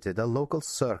had visited a local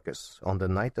circus on the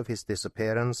night of his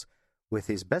disappearance with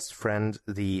his best friend,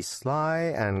 the sly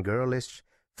and girlish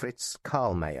Fritz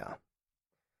Karlmeyer.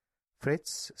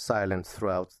 Fritz, silent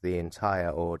throughout the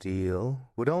entire ordeal,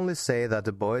 would only say that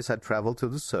the boys had traveled to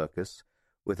the circus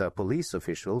with a police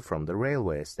official from the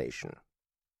railway station.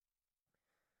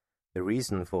 The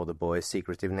reason for the boy's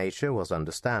secretive nature was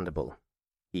understandable.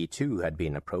 He too had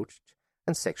been approached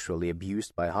and sexually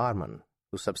abused by Haarmann,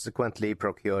 who subsequently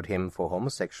procured him for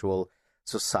homosexual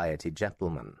society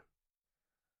gentlemen.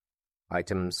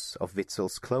 Items of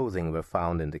Witzel's clothing were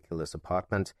found in the killer's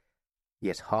apartment,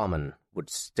 yet Haarmann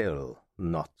would still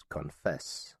not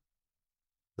confess.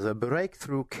 The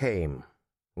breakthrough came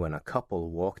when a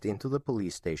couple walked into the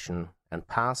police station and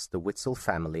passed the Witzel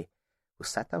family, who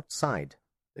sat outside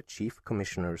the chief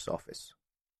commissioner's office.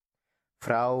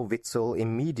 Frau Witzel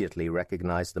immediately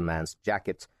recognized the man's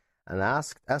jacket and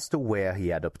asked as to where he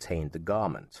had obtained the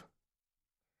garment.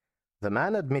 The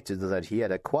man admitted that he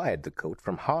had acquired the coat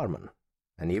from Haarmann,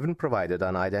 and even provided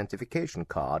an identification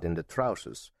card in the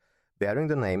trousers, bearing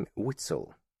the name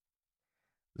Witzel.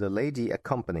 The lady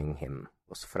accompanying him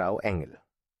was Frau Engel,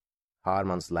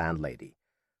 Haarmann's landlady,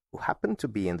 who happened to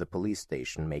be in the police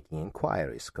station making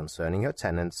inquiries concerning her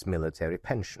tenant's military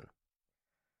pension.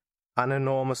 An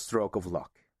enormous stroke of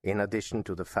luck, in addition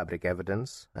to the fabric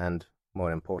evidence, and,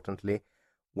 more importantly,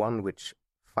 one which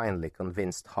finally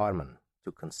convinced Haarmann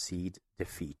to concede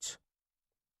defeat.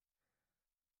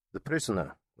 The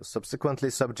prisoner was subsequently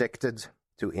subjected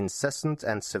to incessant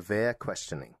and severe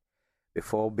questioning,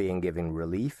 before being given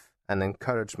relief and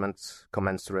encouragement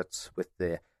commensurate with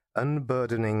the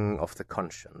unburdening of the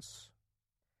conscience.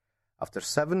 After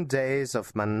 7 days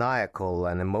of maniacal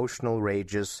and emotional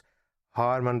rages,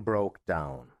 Haarmann broke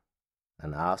down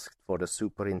and asked for the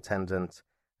superintendent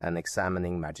and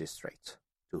examining magistrate,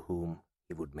 to whom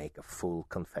he would make a full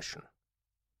confession.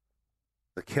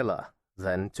 The killer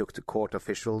then took the court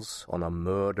officials on a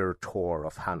murder tour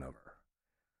of Hannover.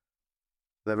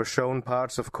 They were shown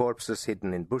parts of corpses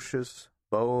hidden in bushes,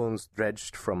 bones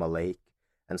dredged from a lake,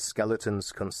 and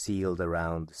skeletons concealed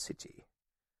around the city.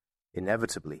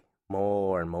 Inevitably,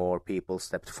 more and more people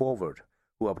stepped forward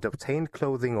who had obtained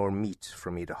clothing or meat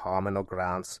from either Haarmann or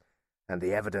Grants, and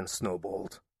the evidence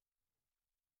snowballed.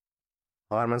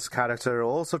 Haarmann's character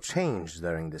also changed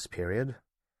during this period.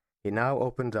 He now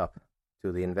opened up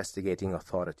to the investigating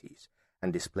authorities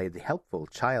and displayed the helpful,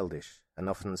 childish, and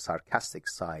often sarcastic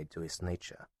side to his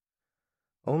nature.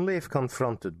 Only if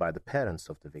confronted by the parents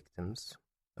of the victims,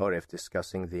 or if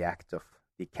discussing the act of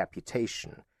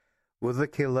decapitation, would the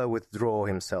killer withdraw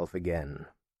himself again.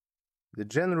 The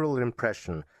general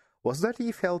impression was that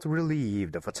he felt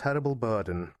relieved of a terrible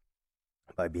burden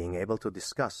by being able to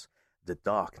discuss the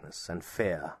darkness and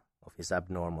fear of his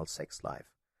abnormal sex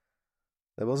life.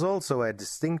 There was also a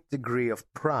distinct degree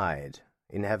of pride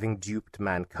in having duped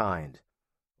mankind,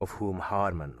 of whom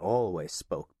Haarmann always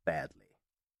spoke badly.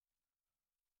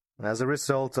 As a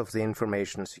result of the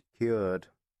information secured,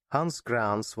 Hans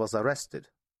Grans was arrested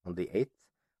on the 8th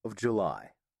of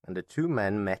July, and the two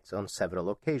men met on several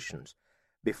occasions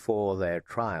before their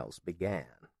trials began.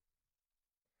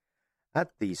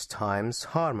 At these times,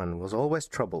 Haarmann was always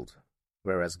troubled,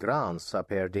 whereas Grans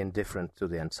appeared indifferent to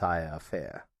the entire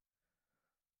affair.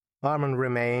 Haarmann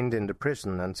remained in the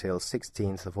prison until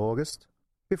 16th of August,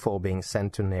 before being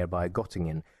sent to nearby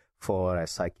Göttingen for a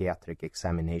psychiatric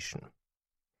examination.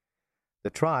 The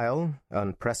trial,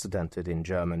 unprecedented in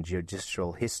German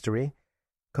judicial history,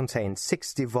 contained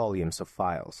 60 volumes of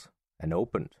files and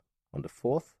opened on the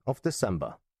 4th of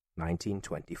December,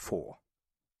 1924.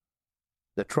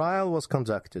 The trial was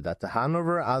conducted at the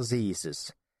Hannover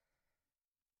Assizes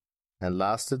and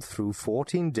lasted through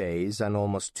 14 days and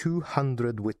almost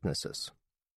 200 witnesses.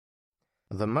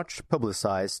 The much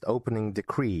publicized opening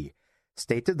decree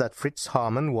stated that Fritz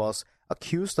Haarmann was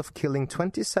accused of killing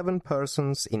 27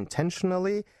 persons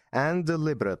intentionally and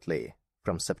deliberately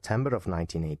from September of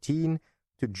 1918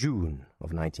 to June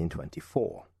of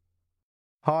 1924.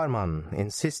 Haarmann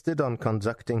insisted on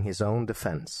conducting his own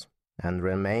defense and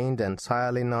remained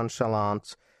entirely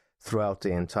nonchalant throughout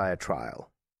the entire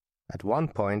trial. At one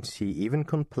point, he even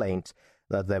complained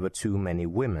that there were too many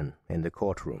women in the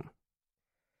courtroom.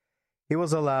 He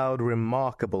was allowed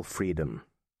remarkable freedom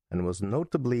and was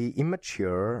notably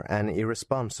immature and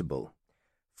irresponsible,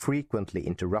 frequently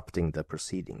interrupting the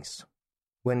proceedings.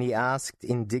 When he asked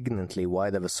indignantly why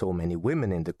there were so many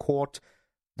women in the court,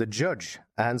 the judge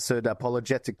answered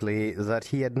apologetically that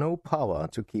he had no power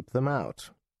to keep them out.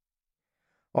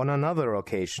 On another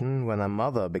occasion, when a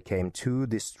mother became too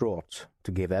distraught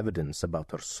to give evidence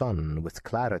about her son with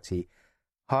clarity,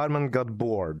 Haarmann got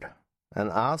bored and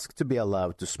asked to be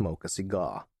allowed to smoke a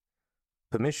cigar.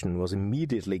 Permission was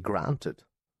immediately granted.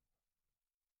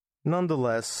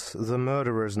 Nonetheless, the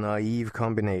murderer's naive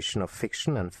combination of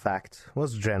fiction and fact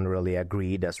was generally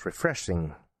agreed as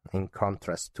refreshing, in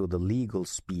contrast to the legal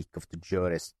speak of the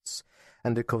jurists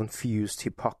and the confused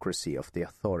hypocrisy of the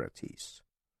authorities.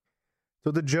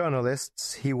 To the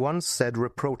journalists, he once said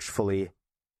reproachfully,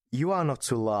 "You are not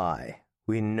to lie.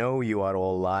 We know you are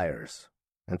all liars."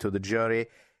 And to the jury,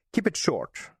 "Keep it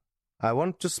short. I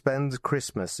want to spend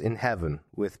Christmas in heaven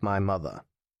with my mother."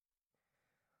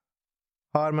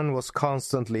 Haarmann was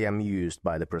constantly amused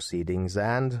by the proceedings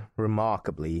and,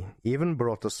 remarkably, even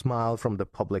brought a smile from the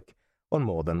public on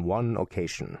more than one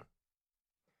occasion.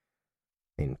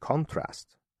 In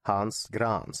contrast, Hans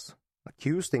Grans,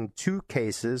 accused in 2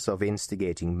 cases of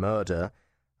instigating murder,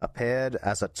 appeared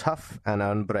as a tough and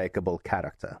unbreakable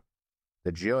character.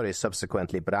 The jury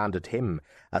subsequently branded him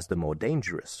as the more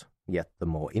dangerous, yet the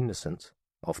more innocent,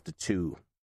 of the two.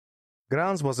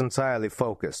 Grans was entirely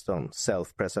focused on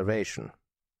self-preservation,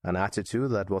 an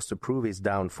attitude that was to prove his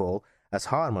downfall as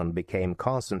Haarmann became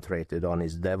concentrated on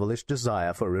his devilish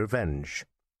desire for revenge,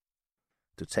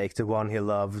 to take the one he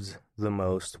loved the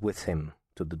most with him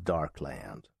to the dark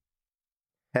land.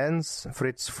 Hence,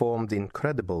 Fritz formed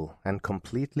incredible and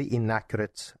completely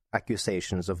inaccurate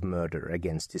accusations of murder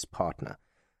against his partner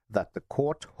that the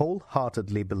court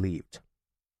wholeheartedly believed.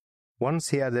 Once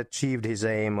he had achieved his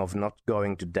aim of not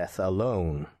going to death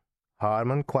alone,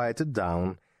 Haarmann quieted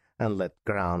down and let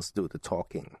Grans do the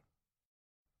talking.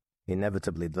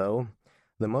 Inevitably, though,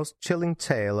 the most chilling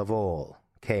tale of all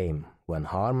came when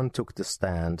Haarmann took the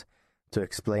stand to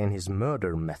explain his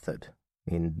murder method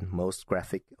in most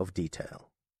graphic of detail.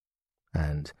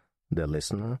 And, the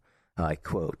listener, I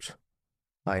quote,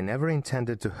 "I never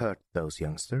intended to hurt those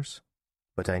youngsters,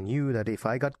 but I knew that if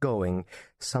I got going,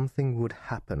 something would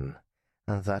happen,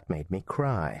 and that made me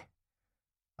cry.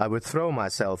 I would throw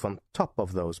myself on top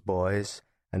of those boys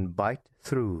and bite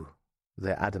through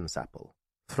their Adam's apple,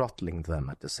 throttling them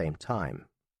at the same time."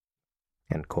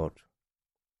 End quote.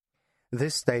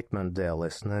 This statement, dear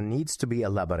listener, needs to be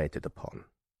elaborated upon.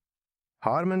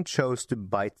 Haarmann chose to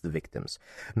bite the victims,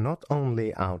 not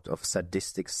only out of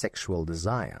sadistic sexual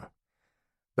desire,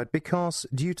 but because,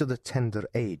 due to the tender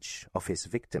age of his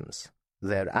victims,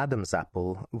 their Adam's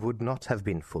apple would not have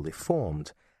been fully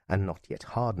formed and not yet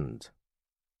hardened.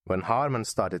 When Haarmann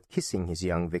started kissing his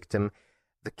young victim,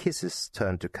 the kisses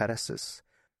turned to caresses,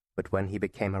 but when he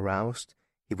became aroused,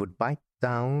 he would bite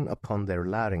down upon their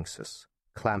larynxes,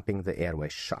 clamping the airway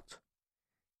shut.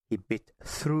 He bit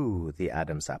through the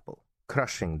Adam's apple,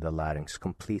 crushing the larynx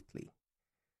completely.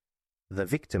 The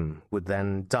victim would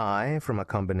then die from a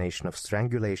combination of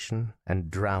strangulation and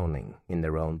drowning in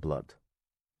their own blood.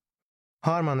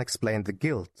 Haarmann explained the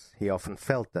guilt he often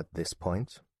felt at this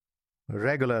point,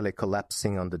 regularly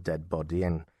collapsing on the dead body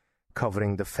and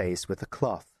covering the face with a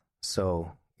cloth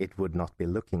so it would not be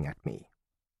looking at me.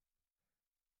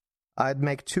 I'd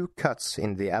make 2 cuts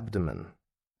in the abdomen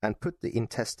and put the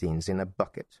intestines in a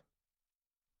bucket.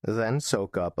 Then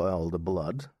soak up all the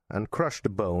blood and crush the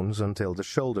bones until the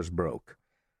shoulders broke.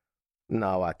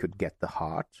 Now I could get the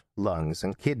heart, lungs,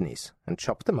 and kidneys and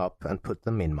chop them up and put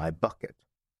them in my bucket.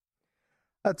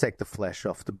 I'd take the flesh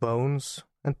off the bones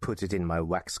and put it in my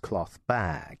waxcloth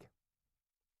bag.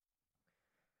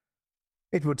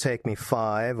 It would take me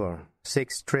 5 or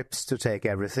 6 trips to take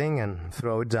everything and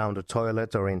throw it down the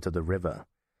toilet or into the river.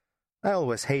 I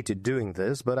always hated doing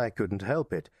this, but I couldn't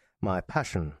help it. My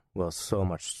passion was so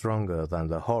much stronger than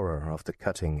the horror of the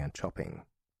cutting and chopping.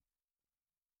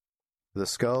 The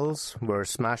skulls were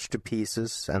smashed to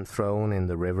pieces and thrown in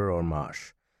the river or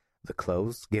marsh, the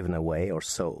clothes given away or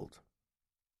sold.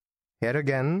 Here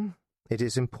again, it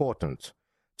is important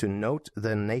to note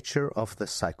the nature of the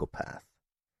psychopath.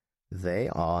 They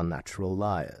are natural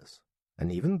liars,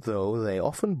 and even though they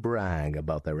often brag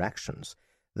about their actions,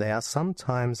 they are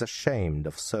sometimes ashamed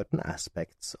of certain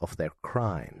aspects of their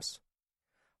crimes.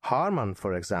 Haarmann,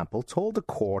 for example, told the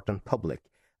court and public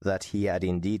that he had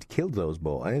indeed killed those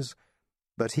boys,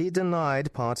 but he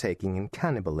denied partaking in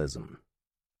cannibalism.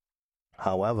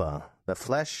 However, the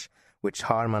flesh which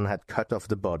Haarmann had cut off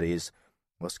the bodies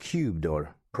was cubed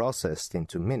or processed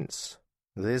into mince.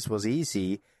 This was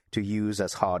easy to use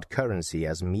as hard currency,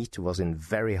 as meat was in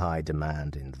very high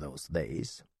demand in those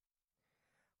days.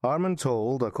 Haarmann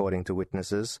told, according to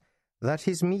witnesses, that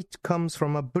his meat comes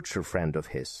from a butcher friend of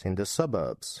his in the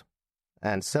suburbs,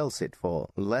 and sells it for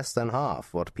less than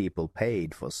half what people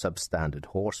paid for substandard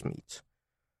horse meat.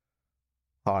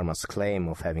 Haarmann's claim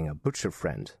of having a butcher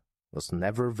friend was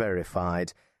never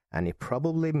verified, and he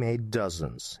probably made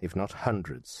dozens, if not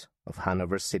hundreds, of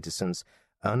Hannover citizens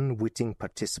unwitting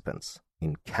participants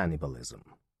in cannibalism.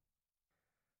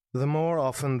 The more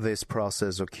often this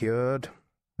process occurred,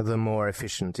 the more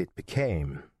efficient it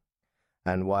became,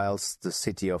 and whilst the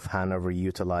city of Hanover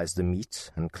utilized the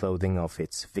meat and clothing of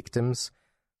its victims,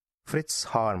 Fritz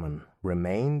Haarmann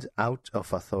remained out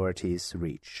of authorities'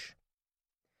 reach.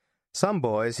 Some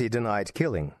boys he denied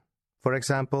killing, for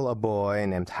example a boy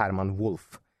named Hermann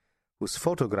Wolf, whose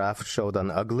photograph showed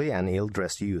an ugly and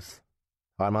ill-dressed youth.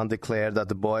 Haarmann declared that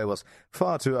the boy was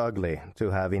far too ugly to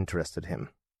have interested him.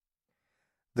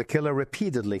 The killer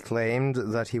repeatedly claimed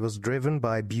that he was driven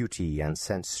by beauty and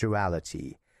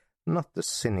sensuality, not the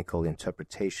cynical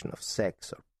interpretation of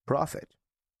sex or profit.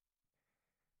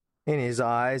 In his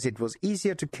eyes, it was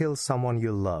easier to kill someone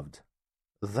you loved.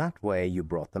 That way you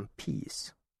brought them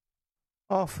peace.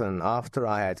 Often after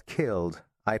I had killed,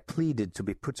 I pleaded to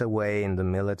be put away in the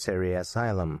military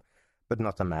asylum, but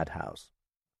not a madhouse.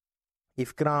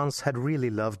 If Grans had really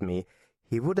loved me,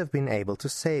 he would have been able to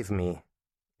save me.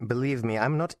 Believe me,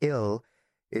 I'm not ill.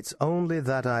 It's only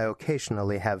that I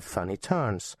occasionally have funny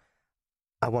turns.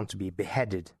 I want to be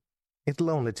beheaded. It'll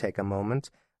only take a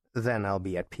moment, then I'll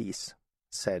be at peace,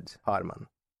 said Haarmann.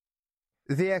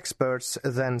 The experts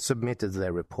then submitted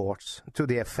their reports to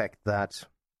the effect that,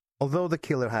 although the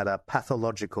killer had a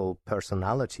pathological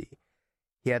personality,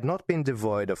 he had not been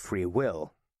devoid of free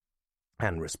will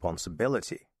and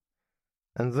responsibility,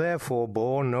 and therefore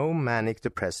bore no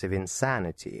manic-depressive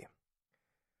insanity.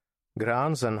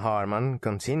 Grans and Haarmann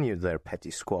continued their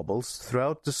petty squabbles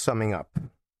throughout the summing up,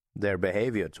 their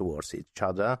behavior towards each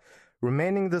other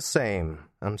remaining the same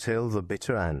until the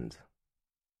bitter end.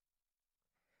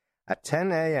 At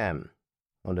 10 a.m.,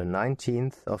 on the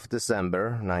 19th of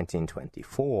December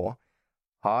 1924,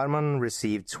 Haarmann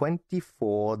received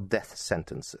 24 death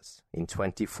sentences in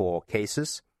 24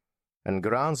 cases, and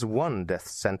Grans 1 death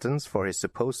sentence for his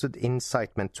supposed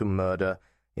incitement to murder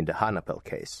in the Hanapel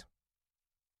case.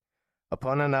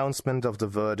 Upon announcement of the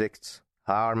verdict,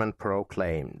 Haarmann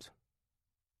proclaimed,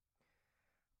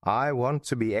 "I want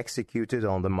to be executed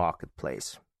on the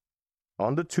marketplace.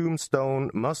 On the tombstone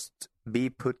must be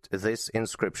put this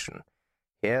inscription: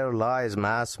 Here lies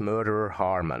mass murderer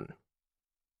Haarmann."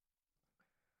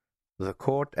 The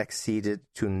court acceded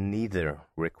to neither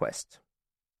request.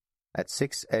 At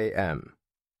 6 a.m.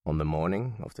 on the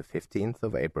morning of the 15th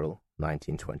of April,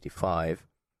 1925,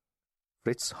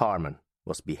 Fritz Haarmann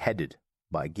was beheaded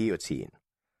by guillotine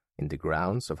in the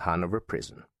grounds of Hannover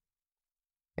prison.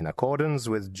 In accordance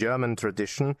with German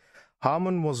tradition,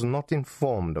 Haarmann was not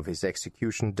informed of his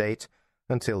execution date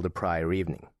until the prior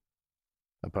evening.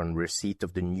 Upon receipt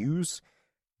of the news,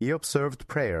 he observed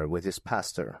prayer with his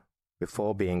pastor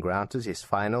before being granted his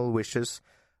final wishes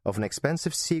of an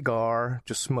expensive cigar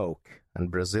to smoke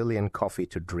and Brazilian coffee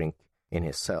to drink in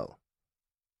his cell.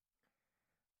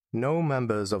 No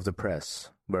members of the press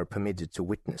were permitted to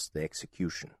witness the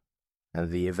execution, and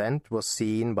the event was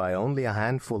seen by only a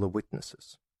handful of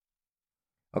witnesses.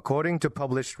 According to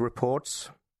published reports,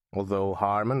 although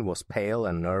Haarmann was pale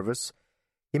and nervous,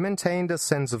 he maintained a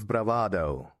sense of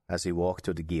bravado as he walked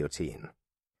to the guillotine.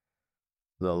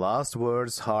 The last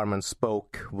words Haarmann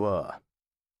spoke were,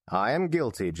 "I am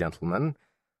guilty, gentlemen,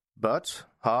 but,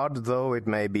 hard though it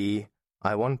may be,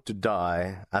 I want to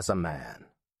die as a man."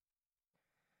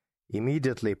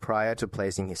 Immediately prior to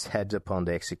placing his head upon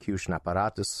the execution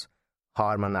apparatus,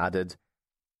 Haarmann added,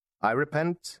 "I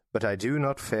repent, but I do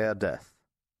not fear death."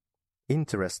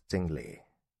 Interestingly,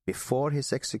 before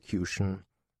his execution,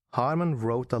 Haarmann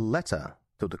wrote a letter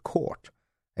to the court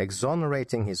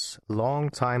exonerating his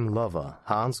longtime lover,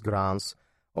 Hans Grans,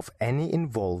 of any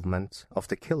involvement of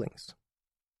the killings.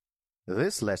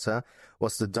 This letter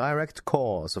was the direct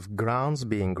cause of Grans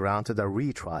being granted a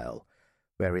retrial,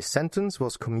 where his sentence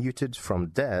was commuted from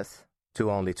death to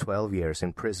only 12 years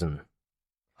in prison.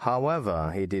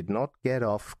 However, he did not get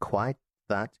off quite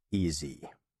that easy.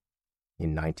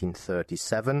 In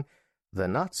 1937, the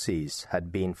Nazis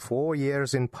had been 4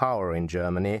 years in power in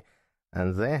Germany,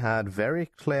 and they had very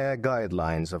clear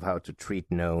guidelines of how to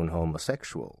treat known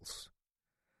homosexuals.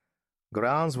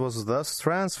 Grans was thus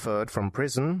transferred from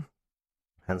prison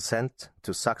and sent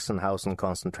to Sachsenhausen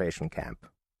concentration camp.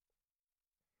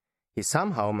 He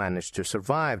somehow managed to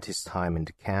survive his time in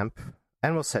the camp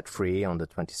and was set free on the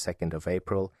 22nd of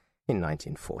April in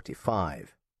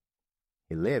 1945.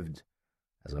 He lived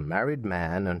as a married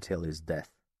man until his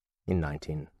death in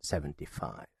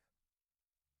 1975.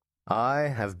 I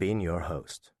have been your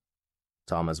host,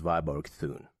 Thomas Viborg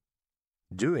Thun.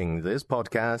 Doing this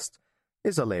podcast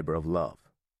is a labor of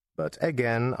love, but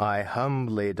again I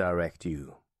humbly direct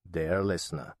you, dear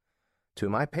listener, to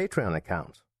my Patreon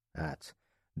account at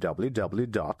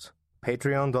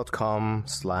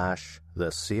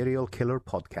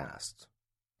www.patreon.com/theserialkillerpodcast.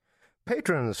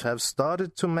 Patrons have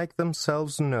started to make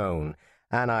themselves known,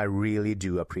 and I really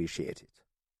do appreciate it.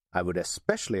 I would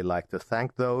especially like to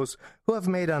thank those who have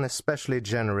made an especially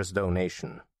generous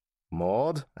donation.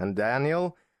 Maud and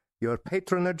Daniel, your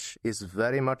patronage is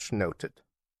very much noted.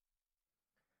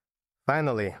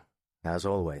 Finally, as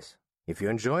always, if you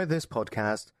enjoy this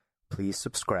podcast, please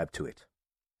subscribe to it,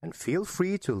 and feel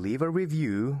free to leave a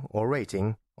review or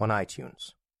rating on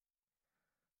iTunes.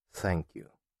 Thank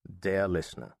you, dear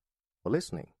listener, for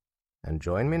listening, and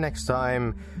join me next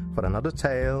time for another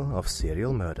tale of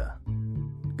serial murder.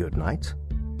 Good night,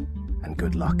 and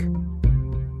good luck.